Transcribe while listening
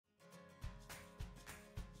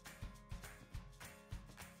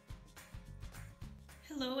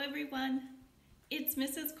Hello everyone, it's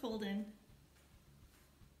Mrs. Colden.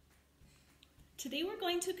 Today we're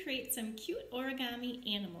going to create some cute origami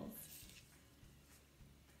animals.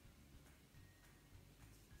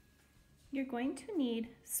 You're going to need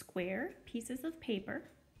square pieces of paper,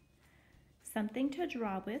 something to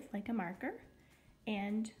draw with like a marker,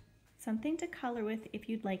 and something to color with if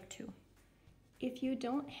you'd like to. If you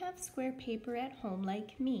don't have square paper at home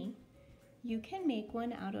like me, you can make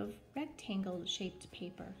one out of rectangle-shaped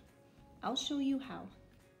paper. I'll show you how.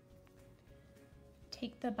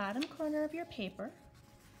 Take the bottom corner of your paper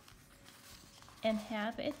and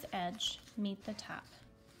have its edge meet the top.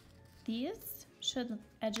 These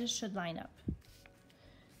edges should line up.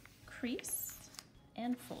 Crease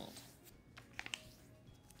and fold.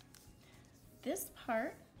 This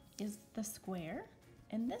part is the square,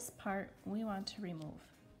 and this part we want to remove.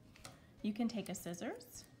 You can take a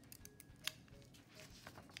scissors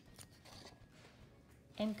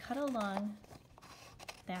and cut along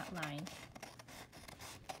that line.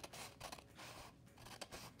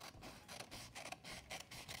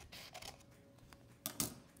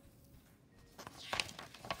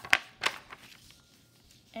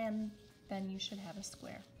 And then you should have a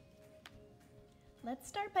square. Let's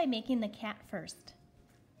start by making the cat first.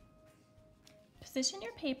 Position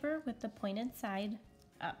your paper with the pointed side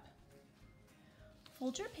up.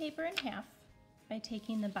 Fold your paper in half by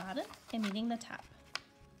taking the bottom and meeting the top.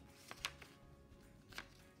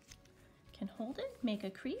 You can hold it, make a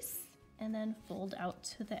crease, and then fold out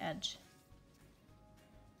to the edge.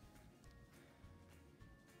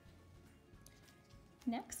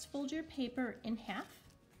 Next, fold your paper in half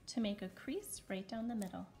to make a crease right down the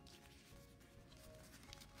middle.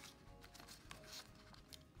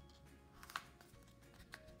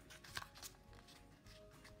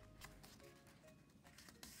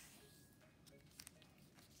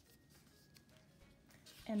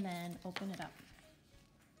 And then open it up.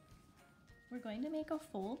 We're going to make a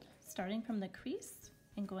fold starting from the crease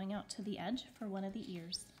and going out to the edge for one of the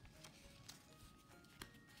ears.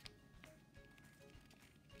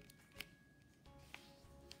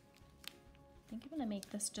 I think I'm going to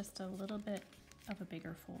make this just a little bit of a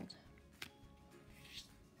bigger fold.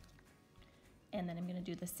 And then I'm going to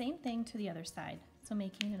do the same thing to the other side, so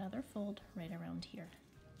making another fold right around here.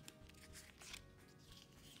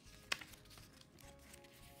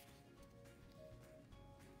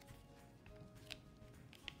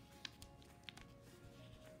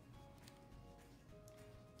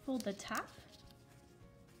 Fold the top,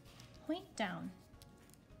 point down.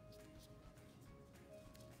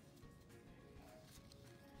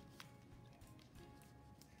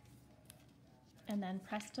 And then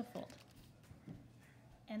press to fold.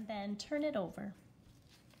 And then turn it over.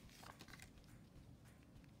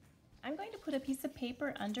 I'm going to put a piece of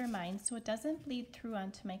paper under mine so it doesn't bleed through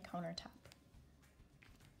onto my countertop.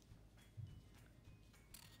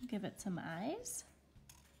 Give it some eyes,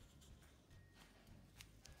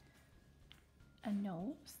 a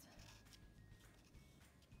nose,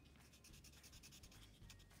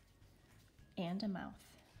 and a mouth.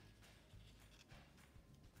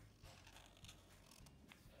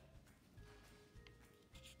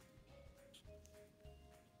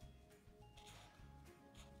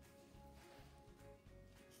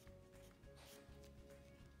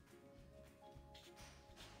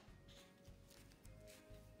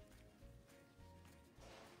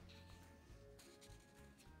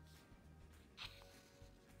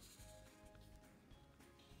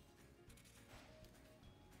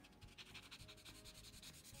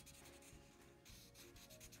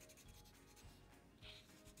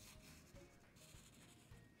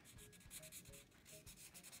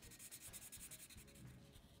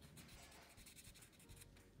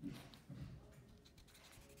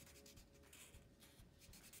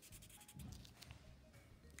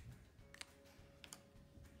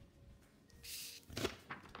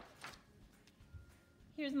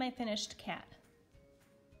 Here's my finished cat.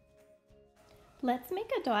 Let's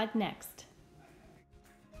make a dog next.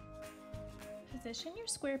 Position your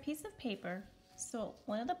square piece of paper so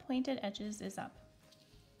one of the pointed edges is up.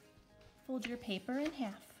 Fold your paper in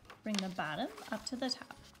half. Bring the bottom up to the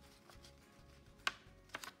top.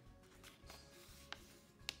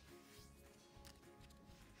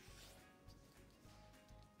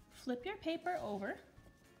 Flip your paper over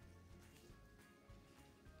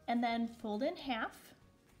and then fold in half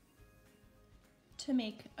to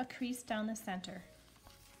make a crease down the center.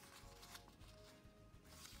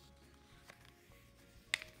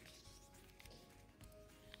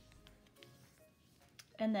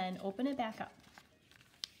 And then open it back up.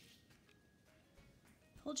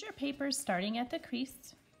 Fold your paper starting at the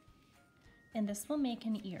crease and this will make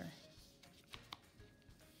an ear.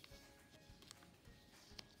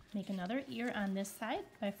 Make another ear on this side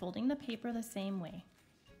by folding the paper the same way.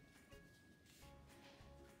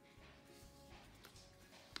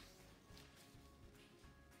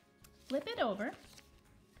 Flip it over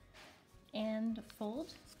and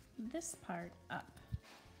fold this part up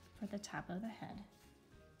for the top of the head.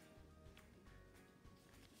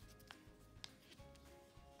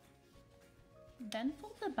 Then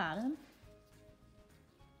fold the bottom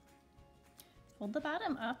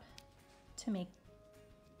up to make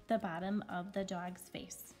the bottom of the dog's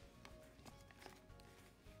face.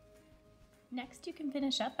 Next, you can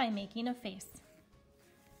finish up by making a face.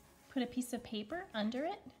 Put a piece of paper under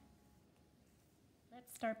it.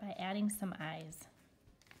 Let's start by adding some eyes.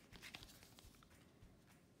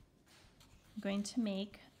 I'm going to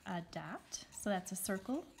make a dot, so that's a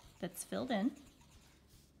circle that's filled in,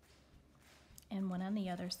 and one on the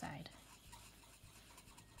other side.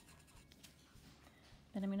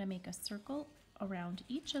 Then I'm going to make a circle around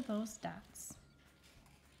each of those dots.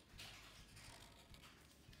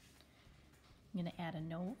 I'm going to add a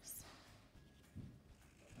nose.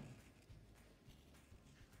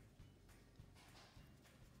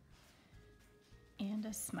 And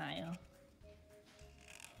a smile.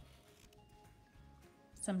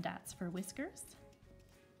 Some dots for whiskers.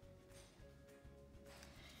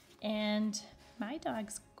 And my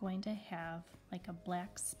dog's going to have like a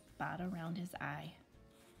black spot around his eye.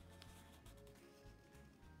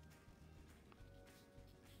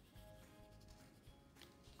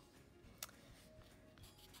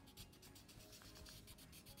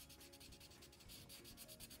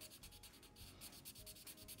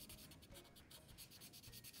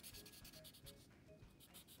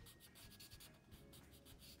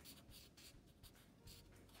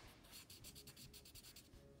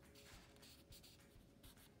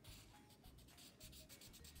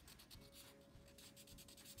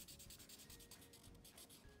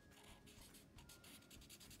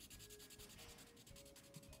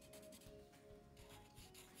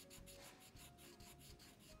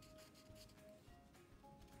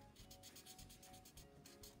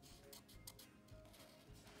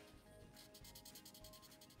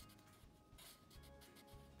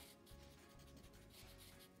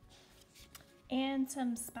 And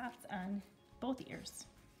some spots on both ears.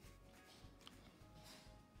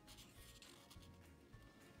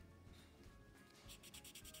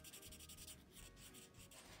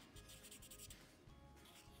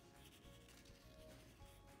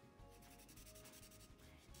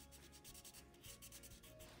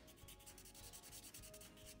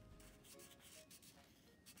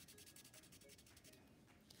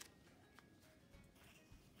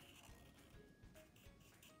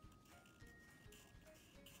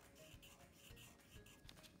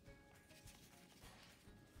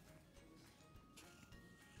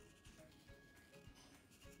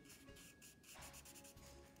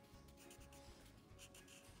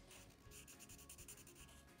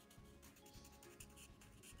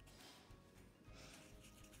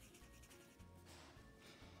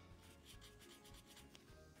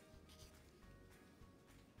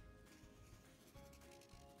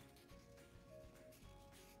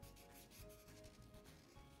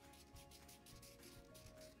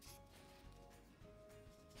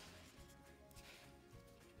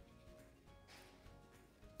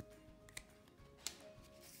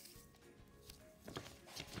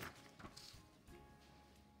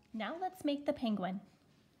 Now let's make the penguin.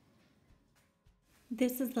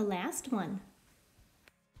 This is the last one.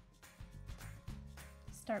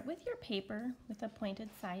 Start with your paper with a pointed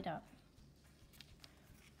side up.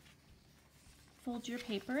 Fold your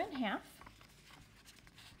paper in half.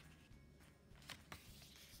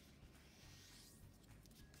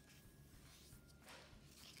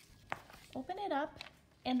 Open it up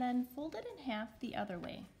and then fold it in half the other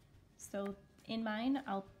way. So in mine,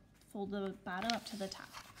 I'll fold the bottom up to the top.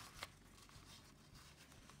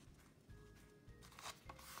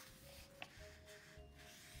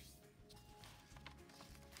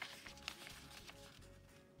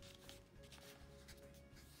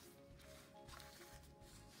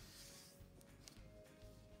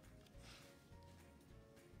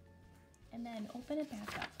 And then open it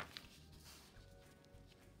back up.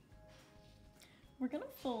 We're going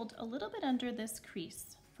to fold a little bit under this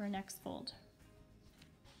crease for next fold.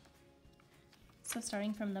 So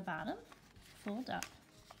starting from the bottom, fold up.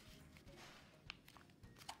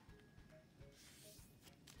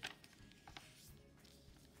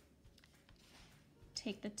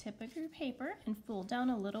 Take the tip of your paper and fold down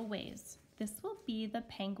a little ways. This will be the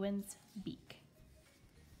penguin's beak.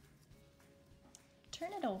 Turn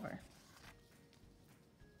it over.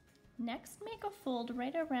 Next, make a fold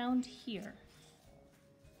right around here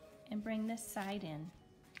and bring this side in.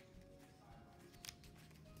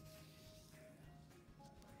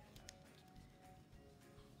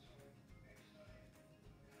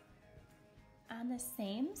 On the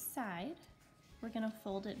same side, we're going to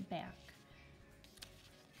fold it back.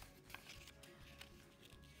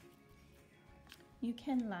 You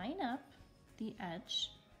can line up the edge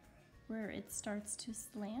where it starts to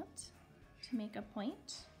slant to make a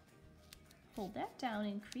point. Hold that down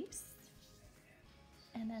and crease,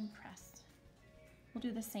 and then press. We'll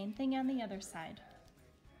do the same thing on the other side.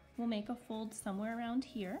 We'll make a fold somewhere around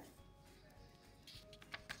here.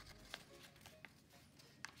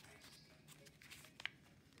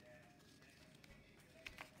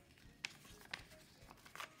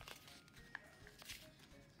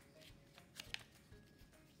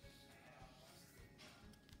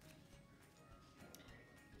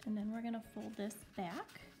 And then we're going to fold this back.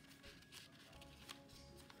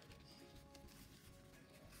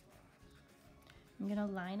 I'm going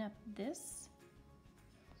to line up this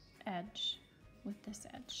edge with this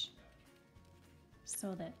edge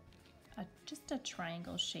so that just a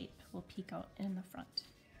triangle shape will peek out in the front.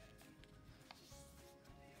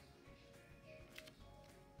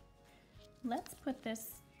 Let's put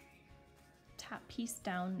this top piece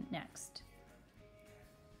down next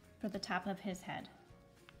for the top of his head,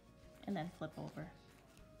 and then flip over.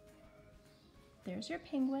 There's your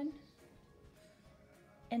penguin.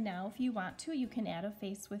 And now if you want to, you can add a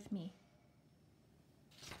face with me.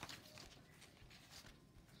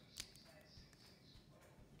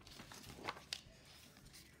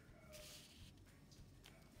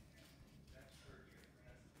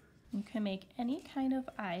 You can make any kind of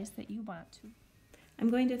eyes that you want to. I'm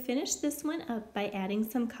going to finish this one up by adding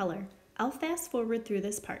some color. I'll fast forward through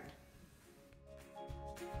this part.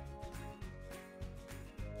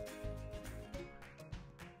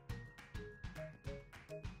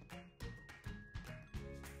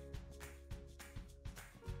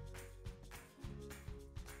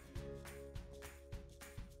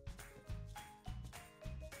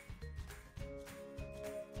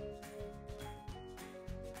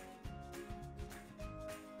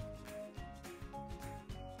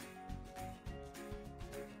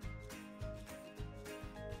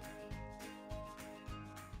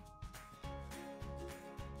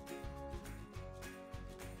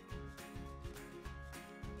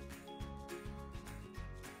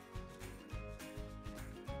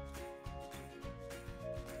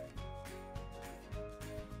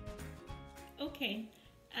 Okay,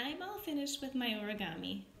 I'm all finished with my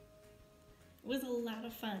origami. It was a lot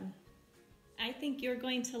of fun. I think you're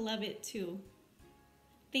going to love it too.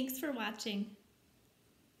 Thanks for watching.